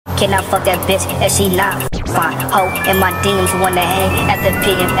Can I fuck that bitch if she not fine? Ho, and my demons wanna hang at the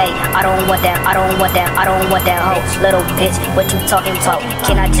PMA. I don't want that, I don't want that, I don't want that hoe. Little bitch, what you talking about?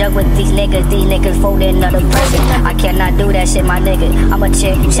 Can I jug with these niggas? These niggas folding under pressure. I cannot do that shit, my nigga. I'm a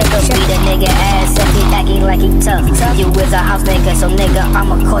chick, check up, beat a nigga ass if he acting like he tough. You is a house nigga, so nigga,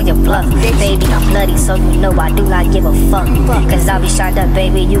 I'ma call your bluff. Baby, I'm bloody, so you know I do not give a fuck. Cause I be shined up,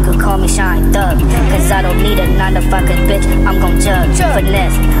 baby, you could call me Shine Thug. Cause I don't need a 9 to 5, cause bitch, I'm gon' judge.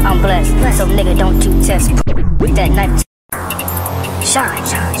 Finesse, I'm blessed, so nigga, don't you test with that knife. Shine,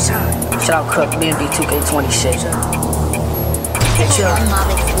 shine, shine. Shout out Krxxk, BMB 2K20 shit. Chill.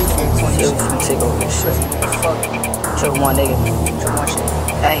 Take over this shit. Fuck. Chill one nigga. Chill one shit.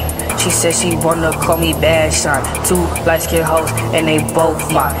 Hey, she said she wanna call me Bad Shynxe. 2 light-skinned hoes and they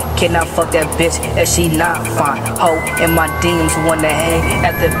both mine. Can I fuck that bitch if she not fine? Ho, and my demons wanna hang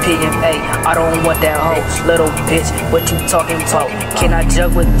at the PMA. I don't want that hoe, little bitch. What you talking about? Can I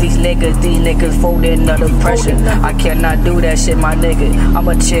jug with these niggas? These niggas folding under pressure. I cannot do that shit, my nigga. I'm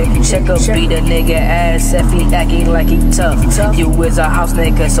a chick, check up, beat a nigga ass if he acting like he tough. You is a house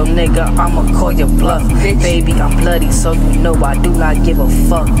nigga, so nigga, I'ma call your bluff. Baby, I'm bloody, so you know I do not give a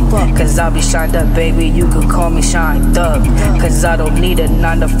fuck. Cause I be shined up, baby, you could call me Shine Thug. Cause I don't need a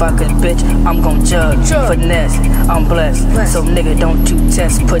 9 to 5, cause bitch, I'm gon' judge. Finesse, I'm blessed, so nigga, don't you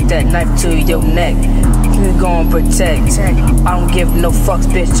test. Put that knife to your neck, you gon' protect. I don't give no fucks,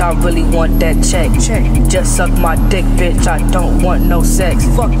 bitch, I really want that check. Just suck my dick, bitch, I don't want no sex.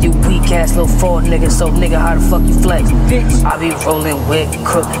 Fuck you weak ass little fraud nigga, so nigga, how the fuck you flex? I be rolling with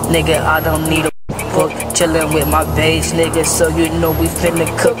Krxxk, nigga, I don't need a book. Chillin' with my bass nigga, so you know we finna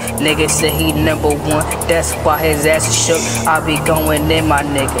cook. Nigga said he #1, that's why his ass is shook. I be going in my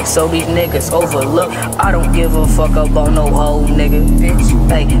nigga, so these niggas overlook. I don't give a fuck about no hoe nigga.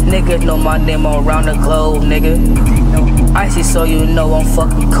 Hey, niggas know my name all around the globe nigga. Icy, so you know I'm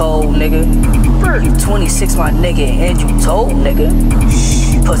fucking cold nigga. You 26 my nigga and you told nigga.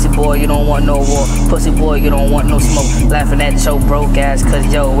 Pussy boy, you don't want no war. Pussy boy, you don't want no smoke. Laughing at your broke ass,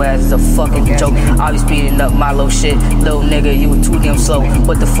 cause yo ass is a fucking joke. I be speeding up my little shit. Little nigga, you too damn slow.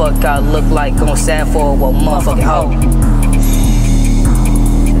 What the fuck I look like on stand for a motherfucking hoe?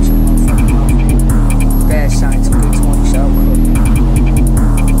 Bad Shynxe 2K20, shout out Krxxk.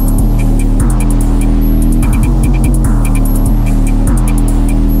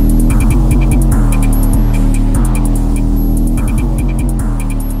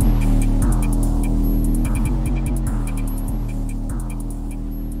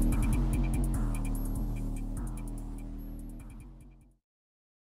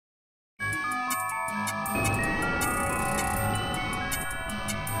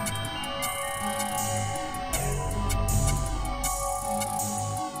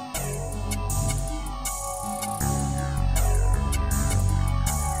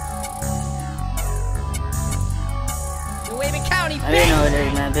 I didn't know what it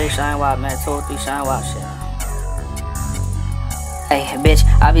is, man. Big Shine Wop, man. 203 Shine Wop shit. Hey, bitch,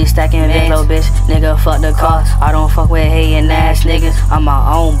 I be stacking big low, bitch. Nigga, fuck the cost. I don't fuck with hating ass niggas. I'm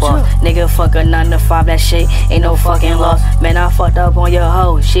my own boss. Nigga, fuck a 9 to 5, that shit ain't no fucking loss. Man, I fucked up on your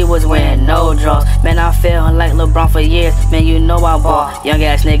hoe. She was wearing no draws. Man, I feel like LeBron for years. Man, you know I ball. Young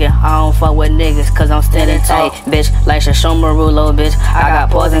ass nigga, I don't fuck with niggas, cause I'm standing tall. Bitch, like Shashomaru, little bitch. I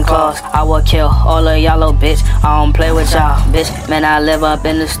got paws and claws. I will kill all of y'all, little bitch. I don't play with y'all, bitch. Man, I live up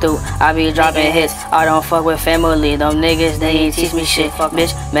in the stoop. I be dropping hits. I don't fuck with family. Them niggas, they ain't teach me shit. Fuck,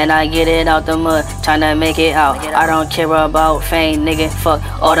 bitch, man, I get it out the mud, tryna make it out. I don't care about fame, nigga, fuck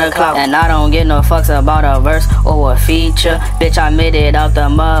all the clout. And I don't give no fucks about a verse or a feature. Bitch, I made it out the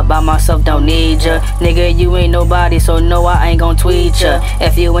mud by myself, don't need ya. Nigga, you ain't nobody, so no, I ain't gon' tweet ya.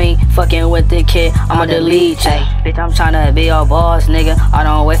 If you ain't fucking with the kid, I'ma delete ya. Bitch, I'm tryna be your boss, nigga, I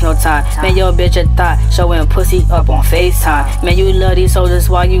don't waste no time. Man, your bitch a thought, showing pussy up on FaceTime. Man, you love these soldiers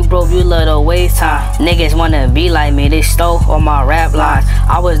while you broke, you love to waste time. Niggas wanna be like me, they stole all my rap lines.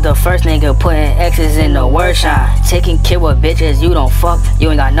 I was the first nigga putting X's in the word shine. Taking care of bitches, you don't fuck, you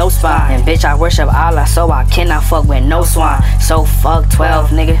ain't got no spine. And bitch, I worship Allah, so I cannot fuck with no swine. So fuck 12,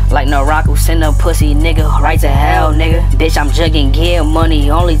 nigga, like Naraku, send a pussy nigga right to hell, nigga. Bitch, I'm jugging, getting money,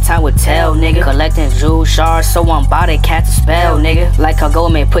 only time will tell, nigga. Collecting jewel shards, so I'm about to catch a spell, nigga. Like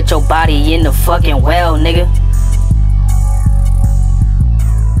HOGAN, put your body in the fucking well, nigga.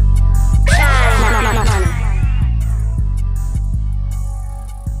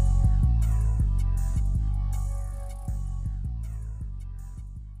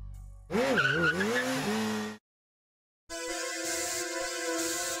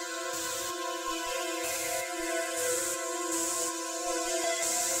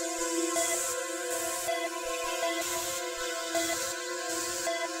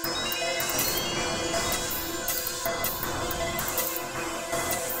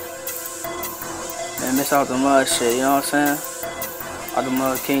 Man, miss out the mud shit, you know what I'm saying? All the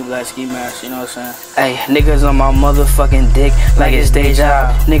mud king black ski mask, you know what I'm saying? Hey, niggas on my motherfucking dick like it's day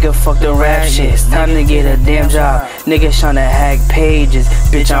job. Nigga, fuck the rap shit, it's time to get a damn job. Niggas tryna hack pages,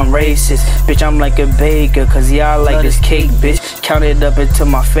 bitch, I'm racist. Bitch, I'm like a baker, cause yeah, I like this cake, bitch. Count it up until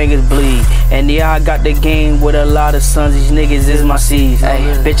my fingers bleed. And yeah, I got the game with a lot of sons, these niggas is my seeds. Hey,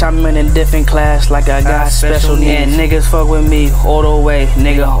 bitch, I'm in a different class like I got special needs. And niggas fuck with me all the way,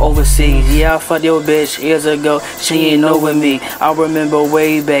 nigga, overseas. Yeah, I fucked your bitch years ago, she ain't know with me. I remember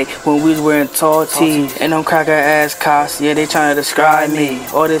way back when we was wearing tall tees and them cracker ass cops, yeah, they tryna describe me.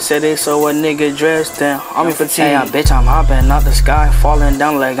 Or they said they saw a nigga dressed in army fatigue. Hey, bitch, I'm hopping out the sky, falling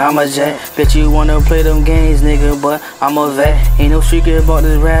down like I'm a jet. Bitch, you wanna play them games, nigga, but I'm a vet. Ain't no secret about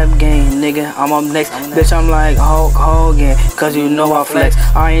this rap game, nigga, I'm up next. Bitch, I'm like Hulk Hogan, cause you know I flex.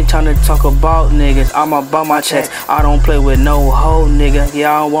 I ain't tryna talk about niggas, I'm about my checks. I don't play with no hoe, nigga,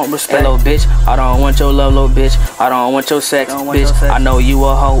 yeah, I don't want respect. Hey, little bitch, I don't want your love, little bitch. I don't want your sex, bitch. I know you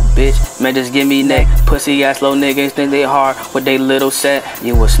a hoe, bitch. Man, just give me neck. Pussy ass little niggas think they hard with they little set.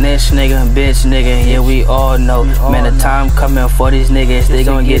 You a snitch, nigga, bitch, nigga. Yeah, we all know. Man, the time coming for these niggas, they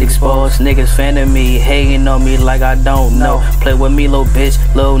gon' get exposed. Niggas fanning me, hating on me like I don't know. Play with me, little bitch,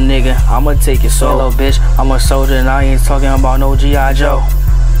 little nigga. I'ma take your soul, little bitch. I'm a soldier and I ain't talking about no G.I. Joe.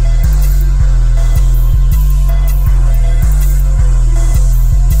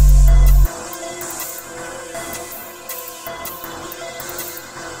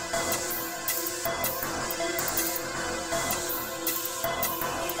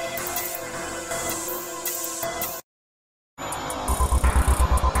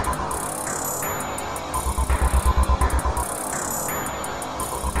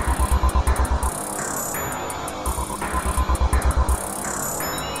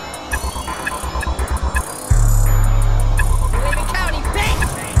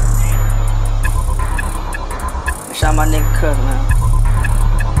 Shout my nigga Krxxk, man.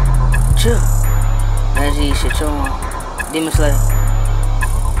 Chill. LZAMIXX shit, chill on. Demon Slayer.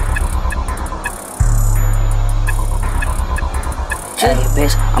 Hey,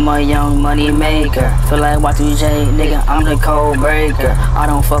 bitch, I'm a young money maker. Feel like Y2J, nigga, I'm the code breaker. I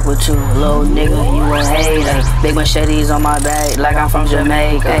don't fuck with you, little nigga, you a hater. Big machetes on my back like I'm from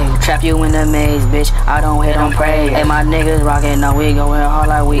Jamaica. Hey, trap you in the maze, bitch, I don't hit on prey. Hey, my niggas rockin', now we going hard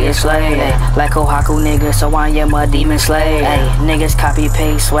like we enslaved. Hey, like Kohaku nigga, so I am a demon slave. Hey, niggas copy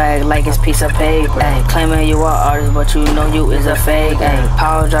paste swag like it's piece of paper. Hey, claiming you are artist, but you know you is a fake. Hey,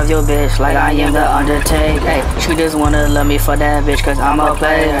 power drive your bitch like I am the Undertaker. Hey, she just wanna love me for that bitch, cause I'm a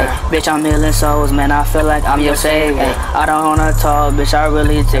player. Bitch, I'm healing souls, man, I feel like I'm your savior. I don't wanna talk, bitch, I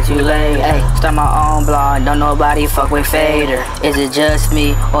really text you later. Start my own blog, don't nobody fuck with Fader. Is it just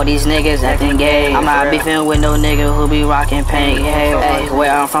me, or these niggas acting gay? I'm not beefing with no nigga who be rocking pink hair.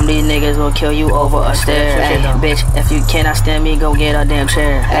 Where I'm from, these niggas will kill you over a stair. Bitch, if you cannot stand me, go get a damn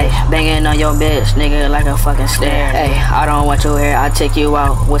chair. Banging on your bitch, nigga, like a fucking stare. I don't want your hair, I take you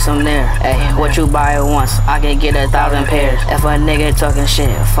out with some nair. What you buy once, I can get 1,000 pairs. If a nigga talking shit,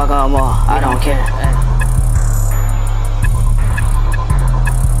 fuck them all, I don't care.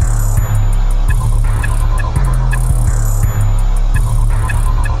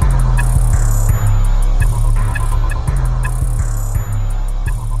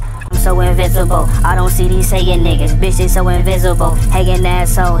 So invisible, I don't see these hating niggas. Bitches so invisible, hating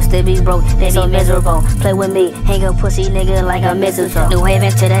assholes, still be broke, they be miserable. Play with me, hang a pussy nigga like a mistletoe. New Haven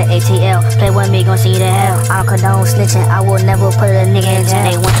to the ATL, play with me, gon' see the hell. I don't condone snitching, I will never put a nigga in jail.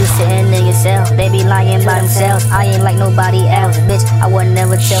 They want you sitting in your cell, they be lying by themselves. I ain't like nobody else, bitch, I would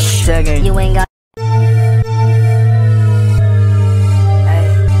never tell. You ain't got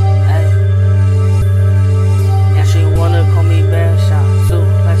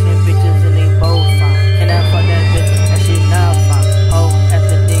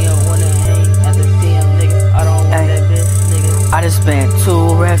spent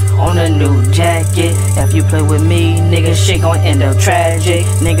 2 racks on a new jacket. If you play with me, nigga, shit gon' end up tragic.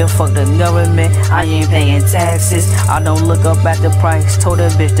 Nigga, fuck the government, I ain't paying taxes. I don't look up at the price, told the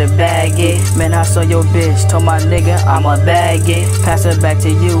bitch to bag it. Man, I saw your bitch, told my nigga I'ma bag it. Pass it back to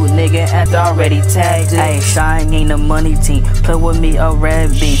you, nigga, after I already tagged it. Ayy, Shine ain't a money team, play with me a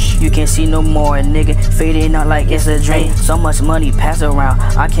red beam. You can't see no more, nigga, fading out like it's a dream. So much money pass around,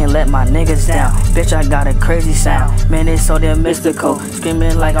 I can't let my niggas down. Bitch, I got a crazy sound, man, it's so damn mystical. mystical,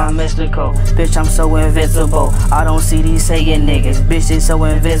 screaming like I'm mystical. Bitch, I'm so invincible. I don't see these hating niggas. Bitch, they so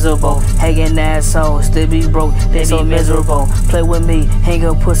invisible. Hating assholes, still be broke, they so miserable. Play with me, hang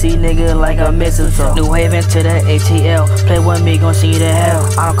a pussy nigga like a mistletoe. New Haven to the ATL, play with me, gon' see you to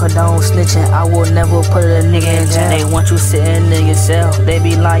hell. I don't condone snitching, I will never put a nigga in jail. They want you sitting in your cell, they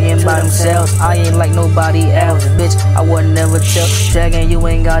be lying by themselves. I ain't like nobody else, bitch, I would never tell. Dragging, you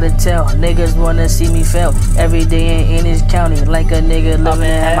ain't gotta tell. Niggas wanna see me fail every day in this county, like a nigga living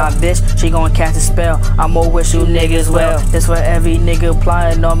in hell. My bitch, she gon' cast a spell. I'ma wish you niggas well. This for every nigga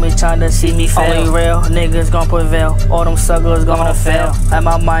plotting on me, tryna see me fail. Only real niggas gon' prevail, all them suckers gonna fail. And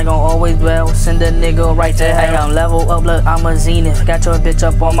my mind gon' always dwell, send a nigga right to hell. I'm level up, look, I'm a zenith. Got your bitch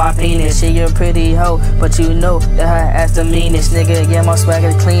up on my penis. She a pretty hoe, but you know that her ass the meanest. Nigga, yeah, my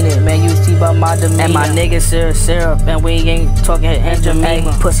swagger clean it. Man, you see by my demeanor. And my niggas syrup, and we ain't talking in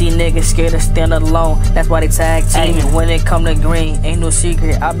Jamaica. Pussy niggas scared to stand alone, that's why they tag teaming. When it come to green, ain't no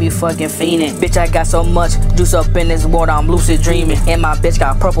secret, I be fucking fiending. Bitch, I got so much juice up in this world, I'm lucid dreaming. And my bitch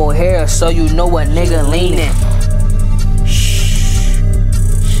got purple hair, so you know what nigga leaning. Shh.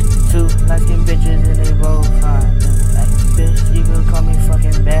 Two light-skinned bitches and they both fine.